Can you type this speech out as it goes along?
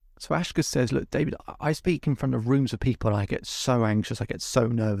So Ashka says, look, David, I speak in front of rooms of people and I get so anxious, I get so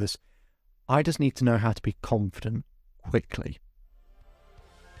nervous. I just need to know how to be confident quickly.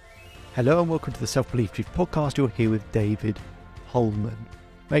 Hello and welcome to the Self-Belief Chief podcast. You're here with David Holman.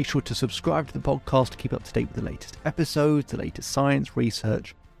 Make sure to subscribe to the podcast to keep up to date with the latest episodes, the latest science,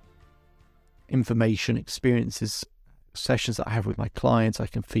 research, information, experiences, sessions that I have with my clients. I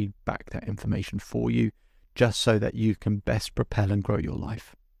can feed back that information for you just so that you can best propel and grow your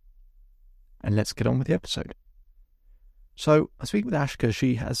life. And let's get on with the episode. So I speak with Ashka.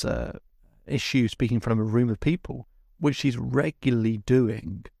 She has a issue speaking in front of a room of people, which she's regularly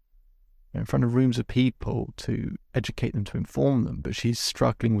doing in front of rooms of people to educate them, to inform them, but she's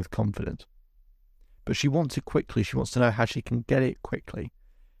struggling with confidence. But she wants it quickly. She wants to know how she can get it quickly.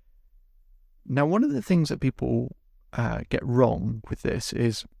 Now, one of the things that people get wrong with this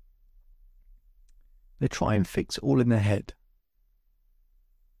is they try and fix it all in their head.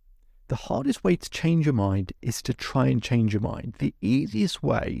 The hardest way to change your mind is to try and change your mind. The easiest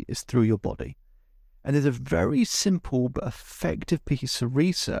way is through your body. And there's a very simple but effective piece of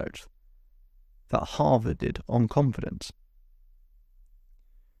research that Harvard did on confidence.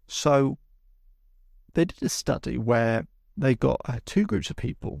 So they did a study where they got two groups of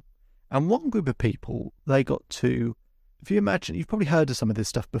people. And one group of people, they got to, if you imagine, you've probably heard of some of this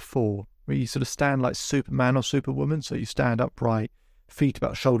stuff before, where you sort of stand like Superman or Superwoman. So you stand upright, feet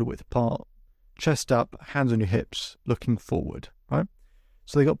about shoulder width apart, chest up, hands on your hips, looking forward, right?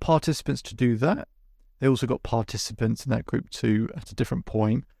 So they got participants to do that. They also got participants in that group to, at a different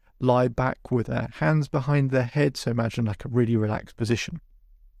point, lie back with their hands behind their head. So imagine like a really relaxed position.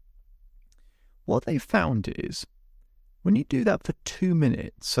 What they found is when you do that for 2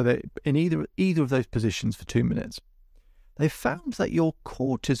 minutes, so that in either of those positions for 2 minutes, they found that your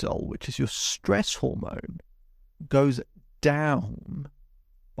cortisol, which is your stress hormone, goes down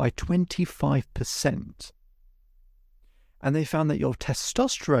by 25%. And they found that your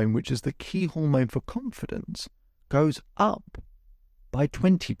testosterone, which is the key hormone for confidence, goes up by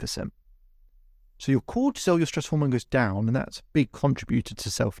 20%. So your cortisol, your stress hormone, goes down, and that's a big contributor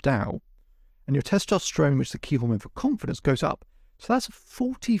to self-doubt. And your testosterone, which is the key hormone for confidence, goes up. So that's a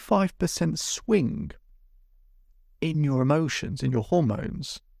 45% swing in your emotions, in your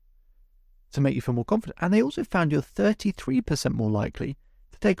hormones, to make you feel more confident. And they also found you're 33% more likely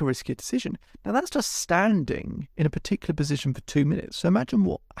to take a riskier decision. Now, that's just standing in a particular position for 2 minutes. So imagine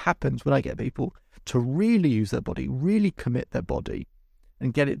what happens when I get people to really use their body, really commit their body,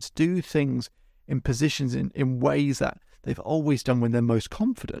 and get it to do things in positions in ways that they've always done when they're most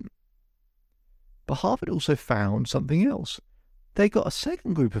confident. But Harvard also found something else. They got a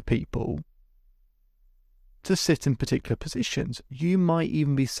second group of people to sit in particular positions. You might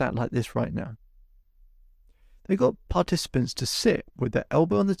even be sat like this right now. They got participants to sit with their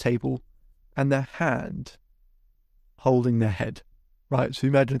elbow on the table and their hand holding their head, right? So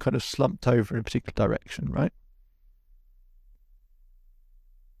imagine kind of slumped over in a particular direction, right?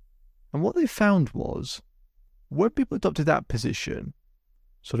 And what they found was when people adopted that position,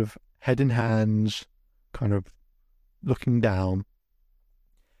 sort of head in hands, kind of looking down,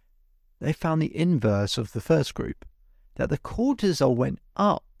 they found the inverse of the first group, that the cortisol went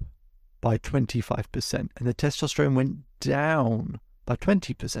up by 25% and the testosterone went down by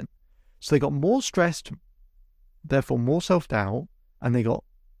 20%. So they got more stressed, therefore more self-doubt, and they got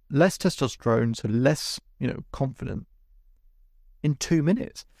less testosterone, so less, confident in 2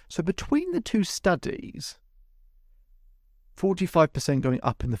 minutes. So between the two studies, 45% going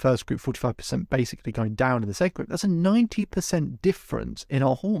up in the first group, 45% basically going down in the second group. That's a 90% difference in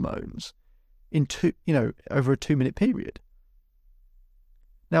our hormones in over a 2 minute period.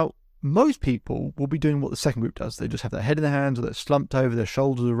 Now, most people will be doing what the second group does. They just have their head in their hands, or they're slumped over, their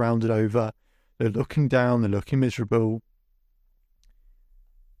shoulders are rounded over, they're looking down, they're looking miserable.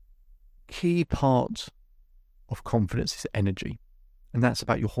 Key part of confidence is energy, and that's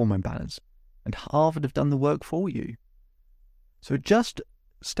about your hormone balance. And Harvard have done the work for you. So just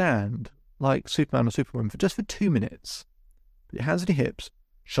stand like Superman or Superwoman for 2 minutes. Put your hands on your hips,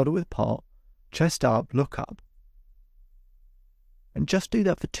 shoulder width apart, chest up, look up. And just do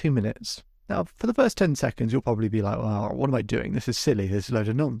that for 2 minutes. Now, for the first 10 seconds, you'll probably be like, well, what am I doing? This is silly. This is a load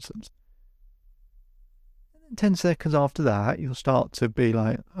of nonsense. And then 10 seconds after that, you'll start to be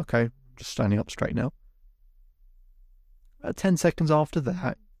like, okay, I'm just standing up straight now. About 10 seconds after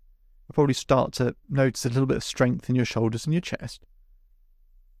that, you'll probably start to notice a little bit of strength in your shoulders and your chest.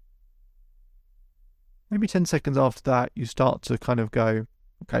 Maybe 10 seconds after that, you start to kind of go,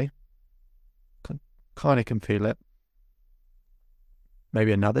 okay, kind of can feel it.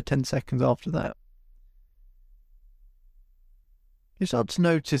 Maybe another 10 seconds after that. you start to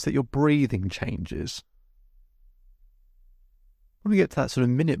notice that your breathing changes. When we get to that sort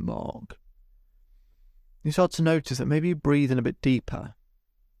of minute mark, you start to notice that maybe you breathe in a bit deeper.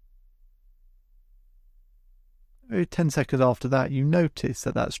 Maybe 10 seconds after that, you notice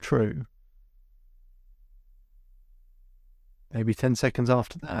that that's true. Maybe 10 seconds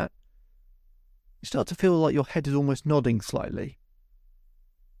after that, you start to feel like your head is almost nodding slightly.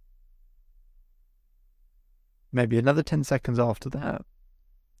 Maybe another 10 seconds after that,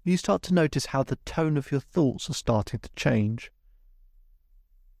 you start to notice how the tone of your thoughts are starting to change.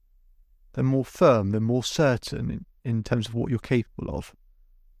 They're more firm, they're more certain in terms of what you're capable of.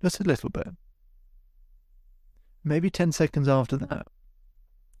 Just a little bit. Maybe 10 seconds after that,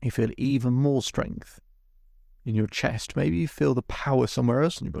 you feel even more strength in your chest. Maybe you feel the power somewhere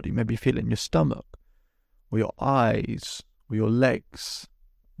else in your body. Maybe you feel it in your stomach, or your eyes, or your legs,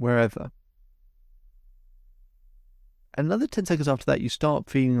 wherever. Another 10 seconds after that, you start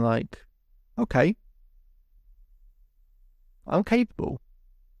feeling like, okay, I'm capable.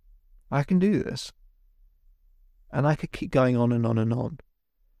 I can do this. And I could keep going on and on and on.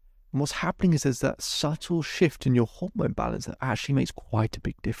 And what's happening is there's that subtle shift in your hormone balance that actually makes quite a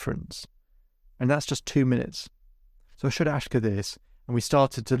big difference. And that's just 2 minutes. So I showed Ashka this, and we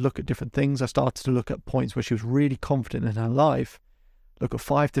started to look at different things. I started to look at points where she was really confident in her life, look at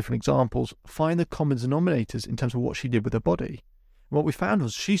 5 different examples, find the common denominators in terms of what she did with her body. And what we found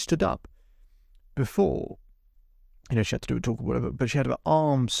was she stood up before, she had to do a talk or whatever, but she had her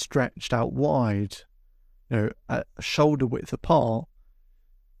arms stretched out wide, at shoulder width apart,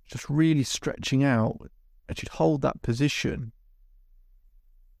 just really stretching out, and she'd hold that position.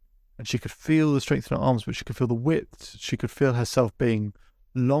 And she could feel the strength in her arms, but she could feel the width. She could feel herself being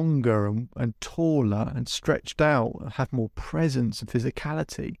longer and taller and stretched out and have more presence and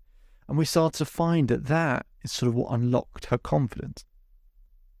physicality. And we started to find that is sort of what unlocked her confidence.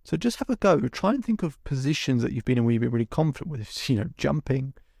 So just have a go. Try and think of positions that you've been in where you've been really confident with.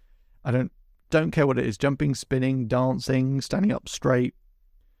 Jumping. I don't care what it is. Jumping, spinning, dancing, standing up straight,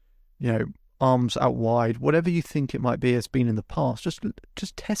 arms out wide, whatever you think it might be has been in the past.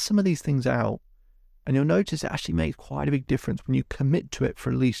 Just test some of these things out, and you'll notice it actually makes quite a big difference when you commit to it for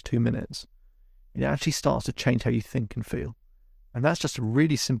at least 2 minutes. It actually starts to change how you think and feel. And that's just a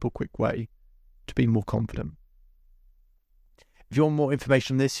really simple, quick way to be more confident. If you want more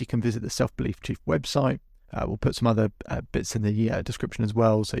information on this, you can visit the Self-Belief Chief website. We'll put some other bits in the description as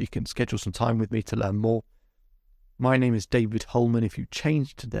well, so you can schedule some time with me to learn more. My name is David Holman. If you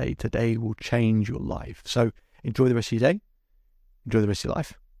change today, today will change your life. So enjoy the rest of your day. Enjoy the rest of your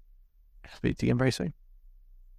life. I'll speak to you again very soon.